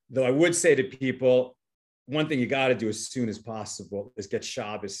 Though I would say to people, one thing you got to do as soon as possible is get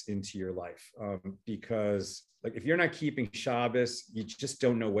Shabbos into your life. Because if you're not keeping Shabbos, you just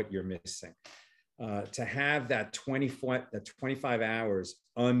don't know what you're missing. To have that 25 hours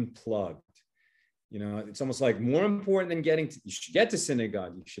unplugged You know, it's almost like more important than you should get to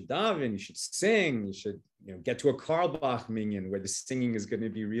synagogue, you should daven, you should sing, you should, you know, get to a Carlebach minyan where the singing is going to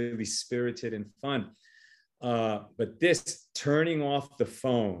be really spirited and fun. But this turning off the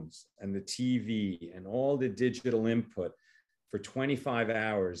phones and the TV and all the digital input for 25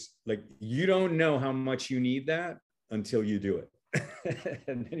 hours, like, you don't know how much you need that until you do it.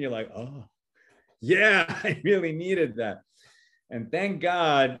 And then you're like, oh, yeah, I really needed that. And thank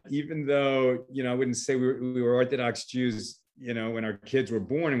God, even though, you know, I wouldn't say we were Orthodox Jews, you know, when our kids were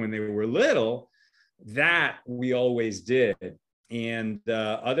born and when they were little, that we always did. And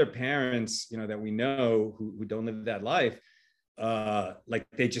other parents, you know, that we know who don't live that life, like,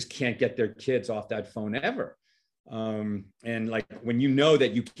 they just can't get their kids off that phone ever. And like, when you know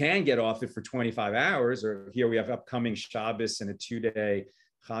that you can get off it for 25 hours, or here we have upcoming Shabbos and a 2-day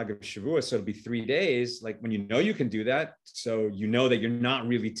Chag of Shavuot, so it'll be 3 days. Like, when you know you can do that, so you know that you're not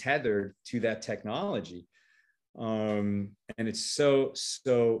really tethered to that technology, and it's so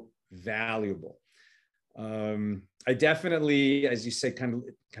valuable. I definitely, as you say, kind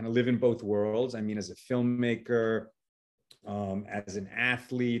of live in both worlds. I mean, as a filmmaker, as an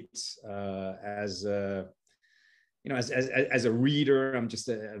athlete, as a, you know, as a reader, I'm just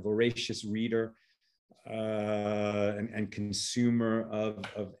a voracious reader. And consumer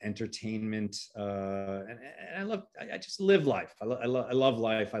of entertainment, and I just live life. I love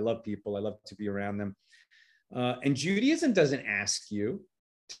life. I love people. I love to be around them. And Judaism doesn't ask you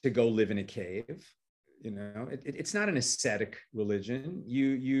to go live in a cave. You know, it's not an ascetic religion.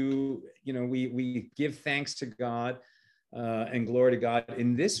 You know, we give thanks to God and glory to God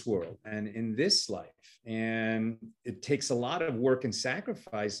in this world and in this life. And it takes a lot of work and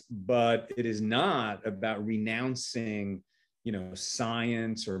sacrifice, but it is not about renouncing, you know,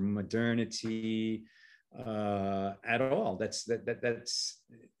 science or modernity at all. That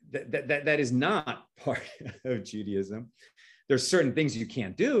is not part of Judaism. There's certain things you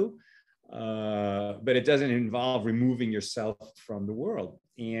can't do, but it doesn't involve removing yourself from the world.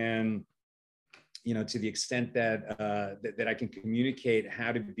 And, you know, to the extent that that I can communicate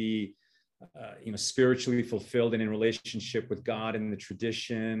how to be, you know, spiritually fulfilled and in relationship with God and the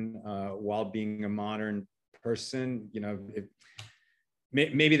tradition, while being a modern person, you know,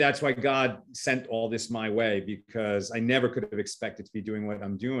 maybe that's why God sent all this my way, because I never could have expected to be doing what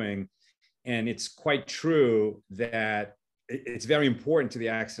I'm doing. And it's quite true that it's very important to the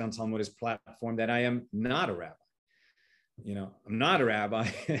Accidental Talmudist platform that I am not a rabbi. You know, I'm not a rabbi.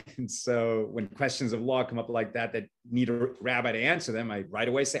 And so when questions of law come up like that need a rabbi to answer them, I right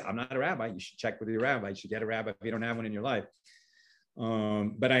away say, I'm not a rabbi. You should check with your rabbi. You should get a rabbi if you don't have one in your life.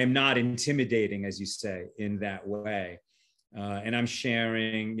 But I am not intimidating, as you say, in that way. And I'm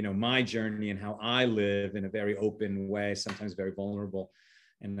sharing, you know, my journey and how I live in a very open way, sometimes very vulnerable.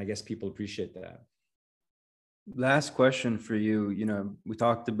 And I guess people appreciate that. Last question for you. You know, we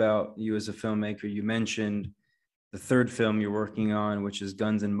talked about you as a filmmaker. You mentioned the third film you're working on, which is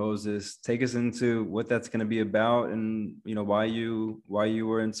Guns and Moses. Take us into what that's going to be about, and, you know, why you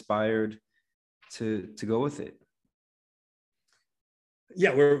were inspired to go with it.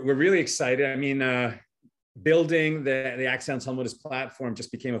 Yeah, we're really excited. I mean, building the Accidental Talmudist platform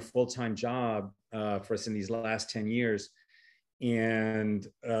just became a full-time job for us in these last 10 years. And,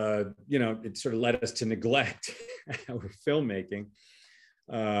 you know, it sort of led us to neglect our filmmaking,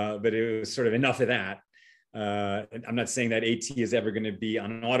 but it was sort of enough of that. I'm not saying that AT is ever going to be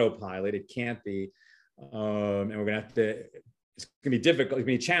on an autopilot. It can't be. And we're going to have to, it's going to be difficult. It's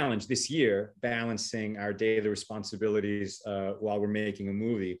going to be a challenge this year, balancing our daily responsibilities while we're making a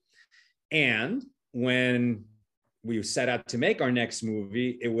movie. And when we set out to make our next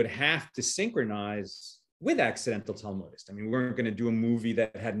movie, it would have to synchronize with Accidental Talmudist. I mean, we weren't going to do a movie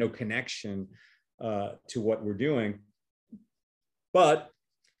that had no connection to what we're doing, but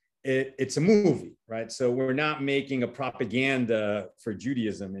it's a movie, right? So we're not making a propaganda for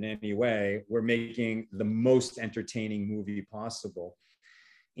Judaism in any way. We're making the most entertaining movie possible.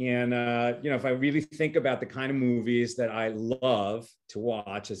 And, you know, if I really think about the kind of movies that I love to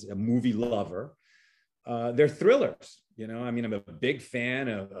watch as a movie lover, they're thrillers. You know, I mean, I'm a big fan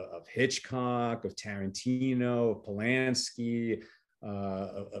of Hitchcock, of Tarantino, of Polanski,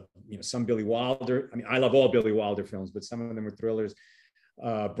 of, you know, some Billy Wilder. I mean, I love all Billy Wilder films, but some of them are thrillers.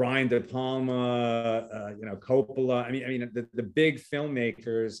 Brian De Palma, you know, Coppola. I mean, the big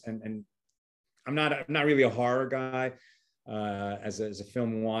filmmakers, and I'm not really a horror guy as a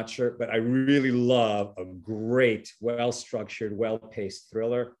film watcher, but I really love a great, well-structured, well-paced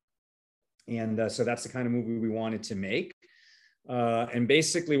thriller. And so that's the kind of movie we wanted to make. And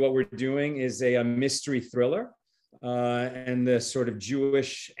basically what we're doing is a mystery thriller, and the sort of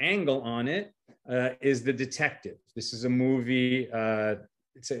Jewish angle on it is The Detective. This is a movie,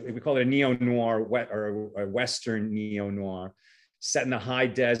 we call it a neo-noir or a Western neo-noir set in the high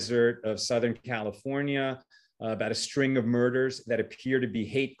desert of Southern California, about a string of murders that appear to be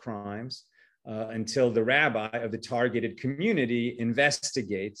hate crimes until the rabbi of the targeted community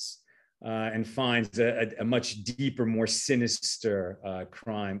investigates and finds a much deeper, more sinister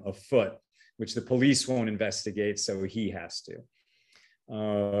crime afoot, which the police won't investigate, so he has to.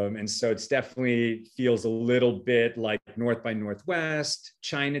 And so it's definitely feels a little bit like North by Northwest,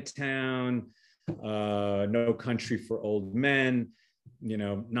 Chinatown, No Country for Old Men,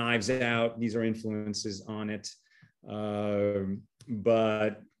 Knives Out. These are influences on it.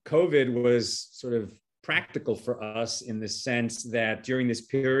 But COVID was sort of practical for us in the sense that during this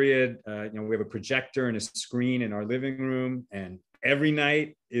period, we have a projector and a screen in our living room, and every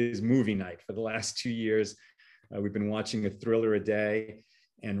night is movie night. For the last 2 years, we've been watching a thriller a day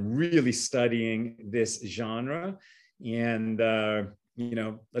and really studying this genre. And,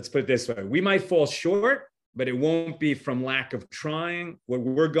 let's put it this way. We might fall short, but it won't be from lack of trying. What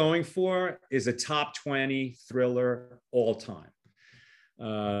we're going for is a top 20 thriller all time.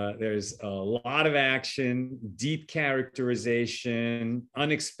 There's a lot of action, deep characterization,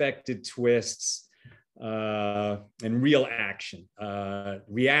 unexpected twists, and real action,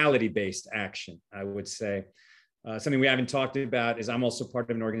 reality-based action, I would say. Something we haven't talked about is I'm also part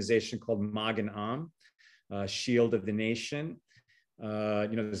of an organization called Magen Am, Shield of the Nation.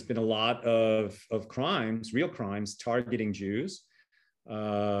 There's been a lot of crimes, real crimes, targeting Jews.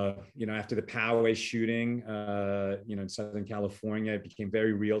 After the Poway shooting, in Southern California, it became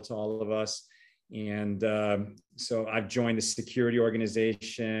very real to all of us. And so I've joined the security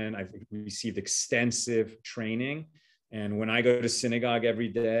organization. I've received extensive training. And when I go to synagogue every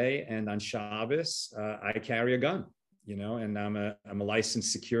day and on Shabbos, I carry a gun, and I'm a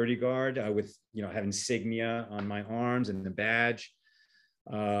licensed security guard with, have insignia on my arms and a badge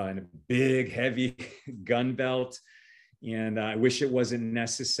and a big, heavy gun belt. And I wish it wasn't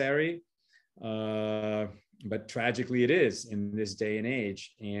necessary, but tragically it is in this day and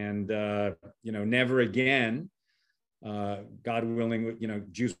age. And, never again, God willing,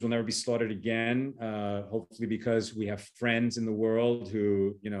 Jews will never be slaughtered again, hopefully because we have friends in the world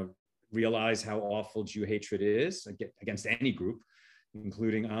who, realize how awful Jew hatred is against any group,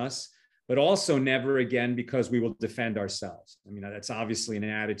 including us, but also never again because we will defend ourselves. I mean, that's obviously an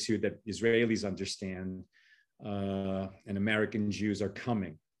attitude that Israelis understand, and American Jews are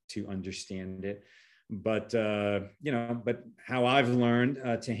coming to understand it. But but how I've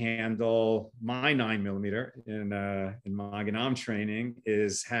learned to handle my 9mm in Magen Am training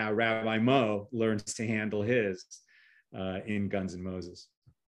is how Rabbi Mo learns to handle his in Guns N' Moses.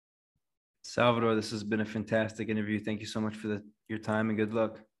 Salvador, this has been a fantastic interview. Thank you so much for your time and good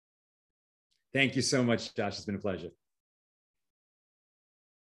luck. Thank you so much, Josh. It's been a pleasure.